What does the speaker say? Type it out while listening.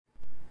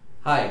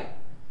Hi,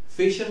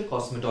 facial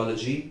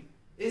cosmetology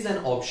is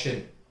an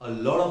option a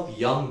lot of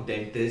young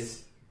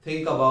dentists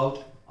think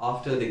about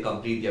after they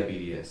complete their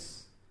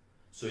BDS.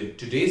 So in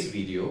today's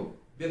video,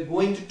 we are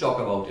going to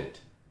talk about it.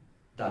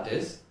 That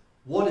is,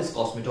 what is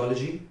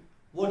cosmetology?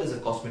 What does a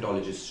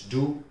cosmetologist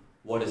do?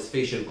 What is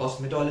facial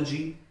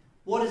cosmetology?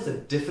 What is the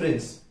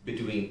difference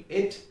between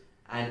it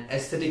and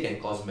aesthetic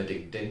and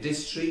cosmetic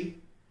dentistry?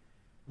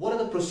 What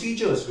are the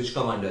procedures which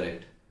come under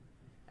it?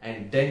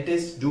 And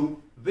dentists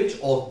do which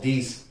of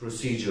these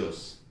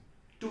procedures?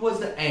 Towards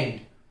the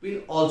end,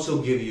 we'll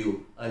also give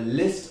you a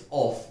list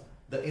of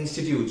the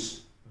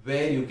institutes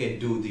where you can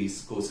do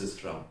these courses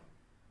from.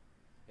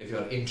 If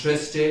you're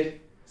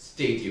interested,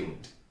 stay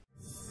tuned.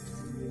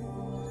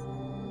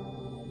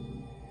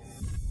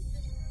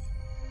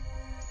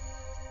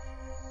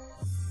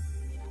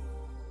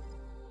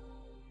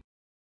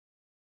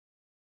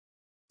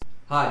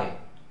 Hi,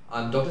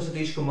 I'm Dr.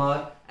 Satish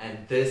Kumar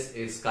and this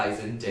is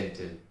Kaizen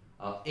Dental.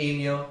 Our aim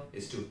here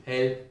is to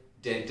help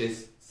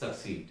dentists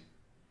succeed.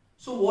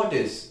 So what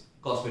is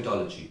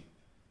cosmetology?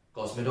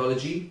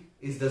 Cosmetology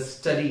is the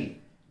study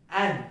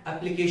and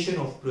application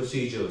of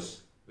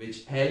procedures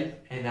which help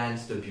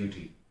enhance the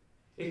beauty.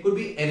 It could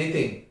be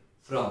anything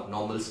from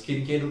normal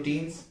skincare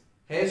routines,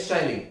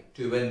 hairstyling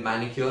to even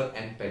manicure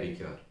and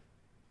pedicure.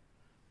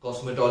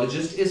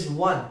 Cosmetologist is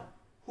one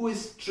who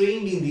is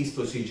trained in these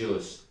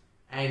procedures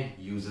and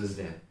uses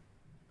them.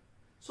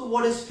 So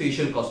what is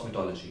facial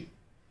cosmetology?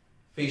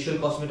 Facial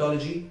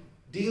cosmetology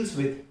deals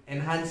with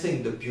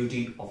enhancing the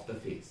beauty of the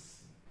face.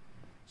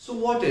 So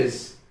what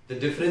is the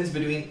difference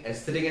between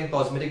aesthetic and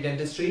cosmetic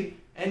dentistry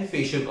and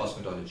facial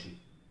cosmetology?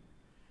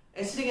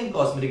 Aesthetic and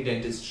cosmetic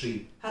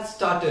dentistry has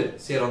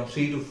started say around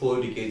 3 to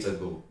 4 decades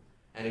ago,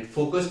 and it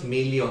focused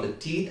mainly on the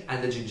teeth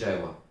and the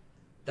gingiva,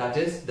 that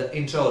is the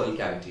intraoral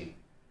cavity.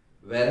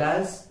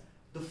 Whereas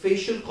the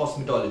facial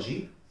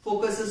cosmetology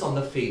focuses on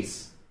the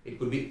face. It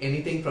could be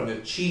anything from your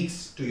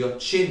cheeks to your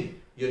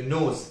chin, your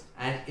nose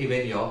and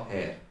even your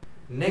hair.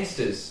 Next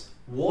is,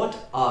 what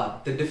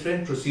are the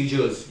different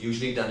procedures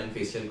usually done in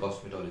facial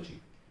cosmetology?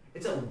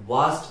 It's a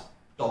vast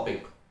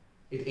topic.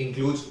 It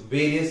includes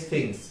various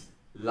things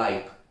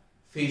like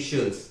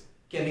facials,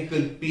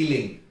 chemical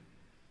peeling,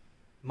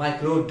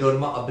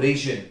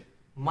 microdermabrasion,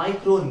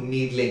 micro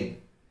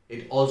needling.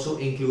 It also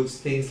includes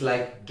things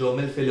like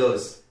dermal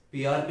fillers,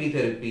 PRP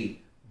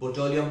therapy,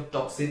 botulinum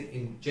toxin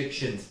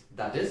injections,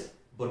 that is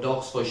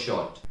Botox for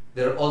short.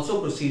 There are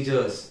also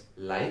procedures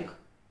like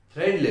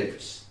thread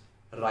lifts,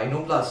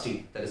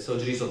 rhinoplasty, that is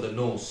surgeries of the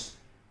nose,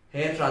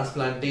 hair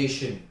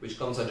transplantation, which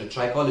comes under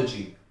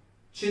trichology,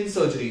 chin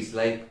surgeries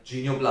like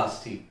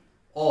genioplasty,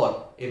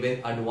 or even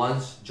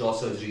advanced jaw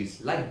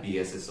surgeries like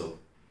BSSO.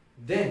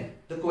 Then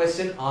the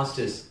question asked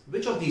is,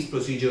 which of these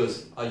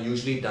procedures are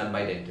usually done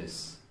by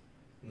dentists?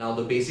 Now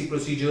the basic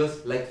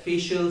procedures like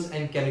facials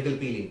and chemical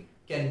peeling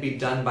can be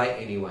done by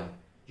anyone.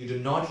 You do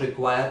not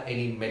require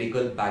any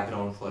medical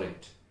background for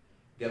it.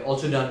 They are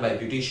also done by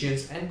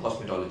beauticians and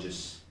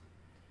cosmetologists.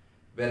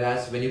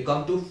 Whereas when you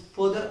come to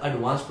further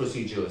advanced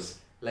procedures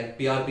like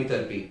PRP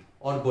therapy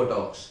or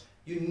Botox,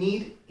 you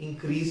need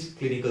increased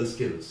clinical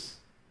skills.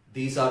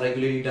 These are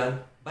regularly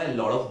done by a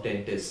lot of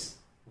dentists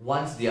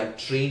once they are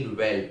trained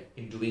well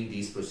in doing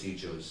these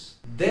procedures.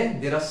 Then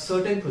there are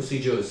certain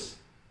procedures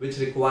which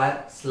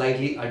require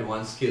slightly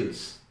advanced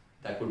skills.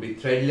 That could be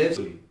thread lifts.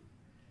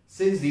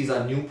 Since these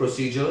are new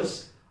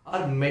procedures,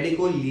 our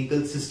medical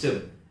legal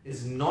system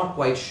is not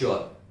quite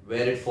sure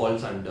where it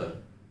falls under,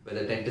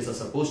 whether dentists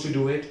are supposed to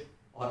do it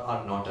or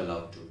are not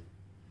allowed to.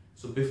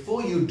 So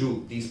before you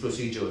do these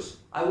procedures,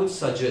 I would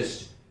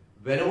suggest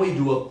whenever you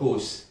do a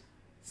course,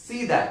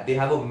 see that they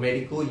have a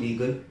medical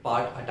legal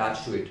part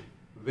attached to it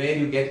where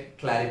you get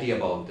clarity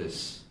about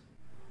this.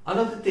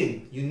 Another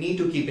thing you need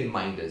to keep in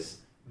mind is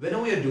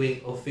whenever you're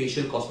doing a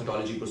facial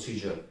cosmetology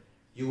procedure,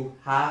 you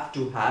have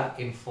to have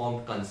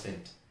informed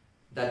consent.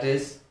 That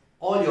is,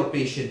 all your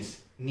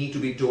patients need to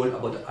be told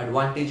about the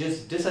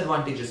advantages,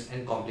 disadvantages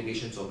and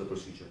complications of the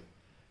procedure.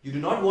 You do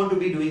not want to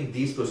be doing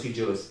these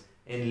procedures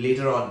and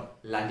later on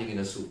landing in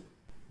a soup.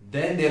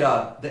 Then there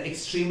are the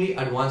extremely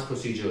advanced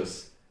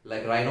procedures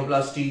like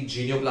rhinoplasty,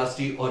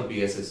 genioplasty or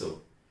BSSO.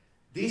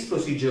 These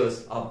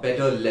procedures are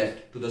better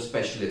left to the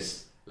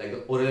specialists like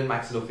the oral and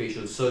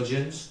maxillofacial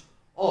surgeons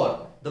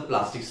or the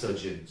plastic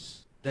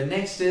surgeons. The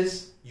next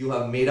is, you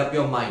have made up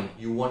your mind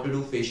you want to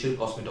do facial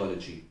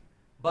cosmetology.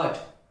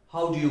 But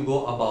how do you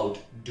go about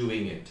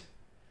doing it?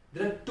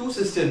 There are two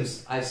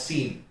systems I've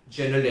seen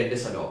general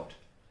dentists adopt.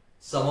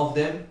 Some of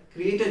them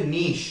create a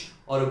niche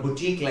or a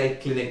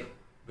boutique-like clinic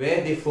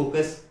where they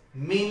focus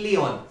mainly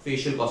on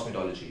facial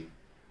cosmetology.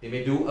 They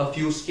may do a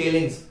few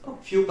scalings, a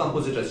few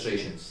composite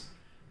restorations.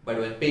 But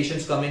when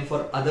patients come in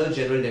for other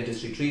general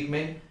dentistry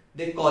treatment,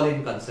 they call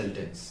in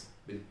consultants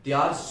with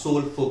their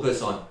sole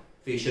focus on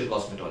facial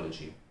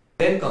cosmetology.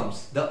 Then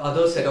comes the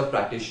other set of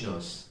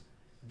practitioners.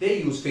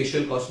 They use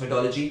facial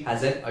cosmetology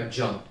as an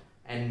adjunct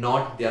and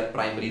not their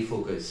primary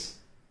focus.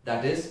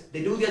 That is,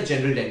 they do their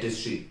general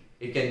dentistry.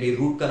 It can be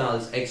root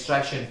canals,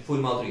 extraction, full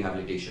mouth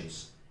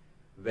rehabilitations.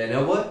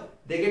 Whenever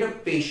they get a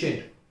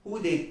patient who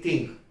they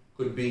think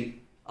could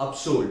be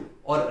upsold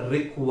or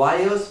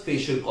requires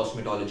facial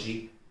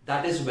cosmetology,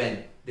 that is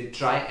when they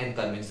try and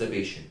convince the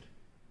patient.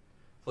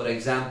 For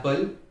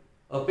example,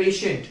 a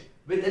patient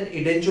with an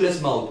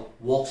edentulous mouth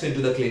walks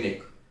into the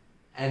clinic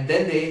and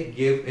then they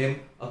give him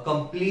a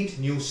complete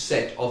new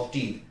set of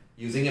teeth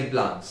using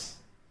implants.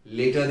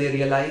 Later they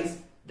realize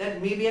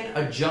that maybe an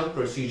adjunct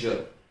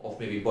procedure of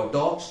maybe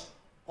Botox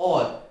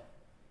or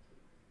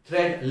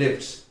thread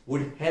lifts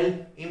would help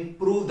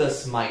improve the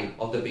smile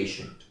of the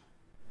patient.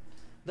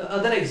 The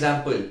other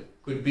example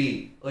could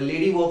be a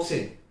lady walks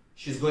in,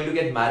 she's going to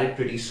get married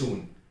pretty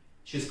soon.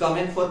 She's come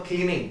in for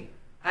cleaning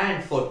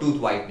and for tooth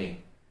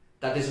whitening.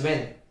 That is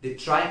when they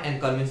try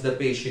and convince the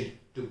patient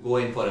to go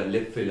in for a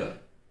lip filler.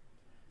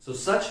 So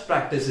such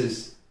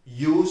practices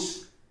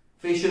use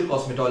facial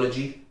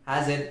cosmetology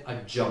as an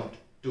adjunct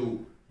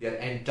to their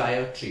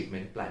entire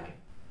treatment planning.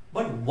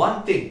 But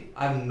one thing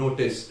I've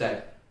noticed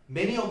that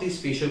many of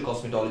these facial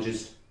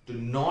cosmetologists do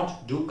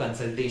not do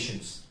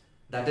consultations.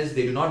 That is,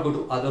 they do not go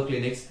to other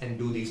clinics and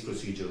do these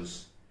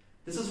procedures.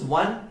 This is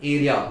one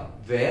area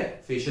where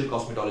facial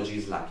cosmetology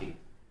is lacking.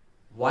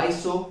 Why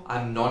so?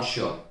 I'm not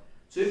sure.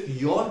 So if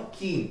you're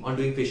keen on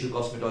doing facial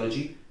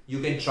cosmetology, you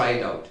can try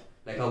it out.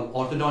 Like how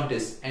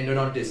orthodontists,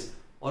 endodontists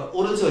or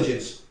oral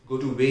surgeons go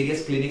to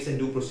various clinics and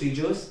do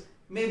procedures,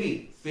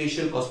 maybe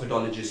facial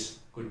cosmetologists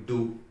could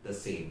do the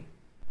same.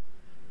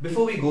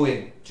 Before we go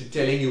in to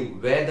telling you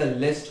where the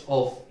list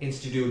of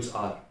institutes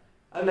are,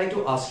 I would like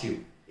to ask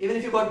you, even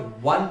if you got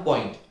 1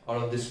 point out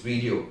of this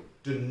video,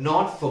 do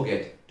not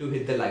forget to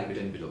hit the like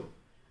button below.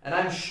 And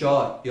I'm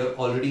sure you're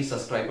already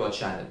subscribed to our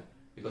channel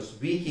because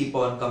we keep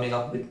on coming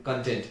up with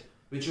content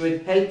which will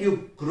help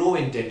you grow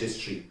in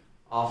dentistry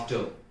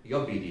after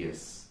your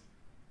BDS.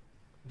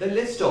 The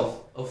list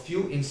of a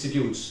few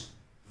institutes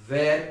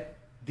where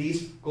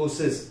these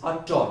courses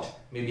are taught,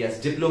 maybe as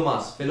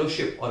diplomas,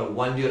 fellowship or a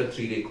 1-day or a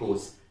 3-day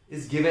course,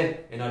 is given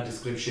in our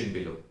description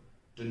below.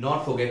 Do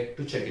not forget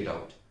to check it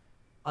out.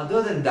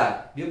 Other than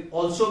that, we have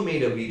also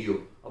made a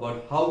video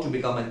about how to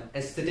become an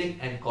aesthetic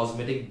and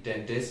cosmetic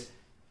dentist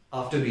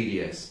after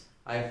BDS.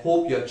 I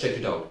hope you have checked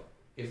it out.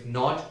 If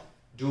not,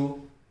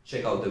 do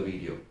check out the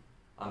video.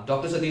 I'm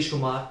Dr. Satish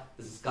Kumar.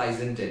 This is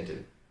Kaizen Dental.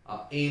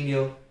 Our aim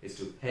here is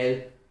to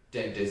help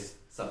dentists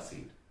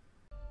succeed.